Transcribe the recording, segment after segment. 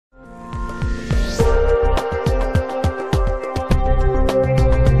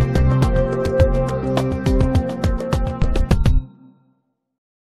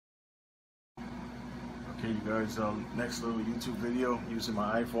next little YouTube video using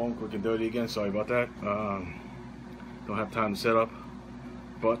my iPhone, quick and dirty again. Sorry about that. Don't have time to set up,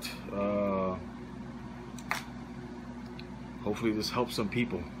 but hopefully this helps some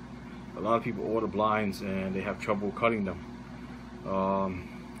people. A lot of people order blinds and they have trouble cutting them,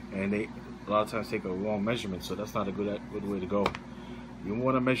 and they a lot of times take a wrong measurement, so that's not a good way to go. You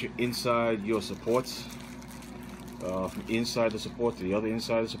want to measure inside your supports, from inside the support to the other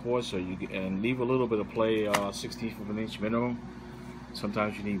inside the support, so you and leave a little bit of play, 1/16 of an inch minimum.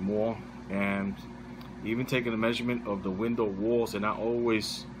 Sometimes you need more, and even taking a measurement of the window walls, they're not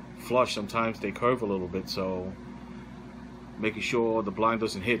always flush. Sometimes they curve a little bit, so making sure the blind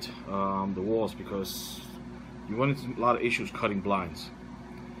doesn't hit the walls, because you run into a lot of issues cutting blinds.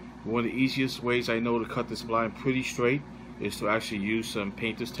 One of the easiest ways I know to cut this blind pretty straight is to actually use some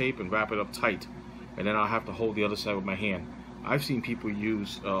painter's tape and wrap it up tight, and then I'll have to hold the other side with my hand. I've seen people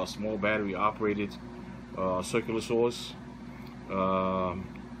use small battery operated circular saws,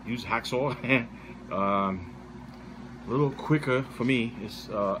 use hacksaw. A little quicker for me is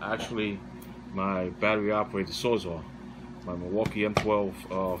actually my battery operated sawzall, my Milwaukee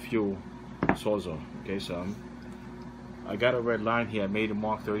M12 fuel sawzall. Okay, so I got a red line here. I made it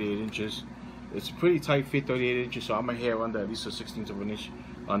mark 38 inches. It's a pretty tight fit, 38 inches, so I'm a hair under, at least a 1/16 of an inch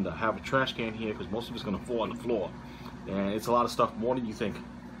under. I have a trash can here because most of it's going to fall on the floor, and it's a lot of stuff, more than you think.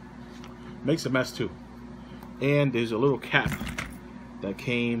 Makes a mess too. And there's a little cap that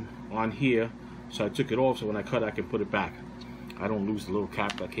came on here, so I took it off so when I cut I can put it back. I don't lose the little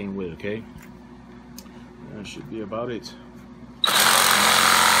cap that came with it, okay? That should be about it.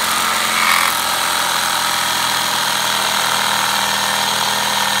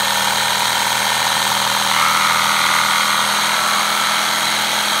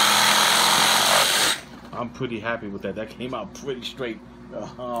 I'm pretty happy with that. That came out pretty straight.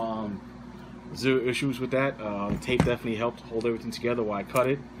 Zero issues with that. Tape definitely helped hold everything together while I cut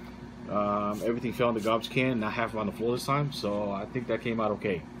it. Everything fell in the garbage can, not half on the floor this time, so I think that came out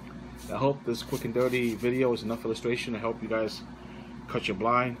okay. I hope this quick and dirty video is enough illustration to help you guys cut your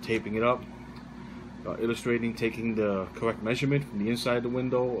blind, taping it up, illustrating taking the correct measurement from the inside of the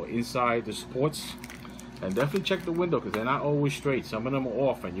window or inside the supports. And definitely check the window, because they're not always straight. Some of them are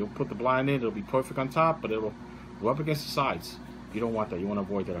off, and you'll put the blind in, it'll be perfect on top, but it'll rub against the sides. You don't want that. You want to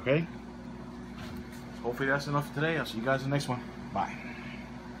avoid that, okay? Hopefully that's enough for today. I'll see you guys in the next one. Bye.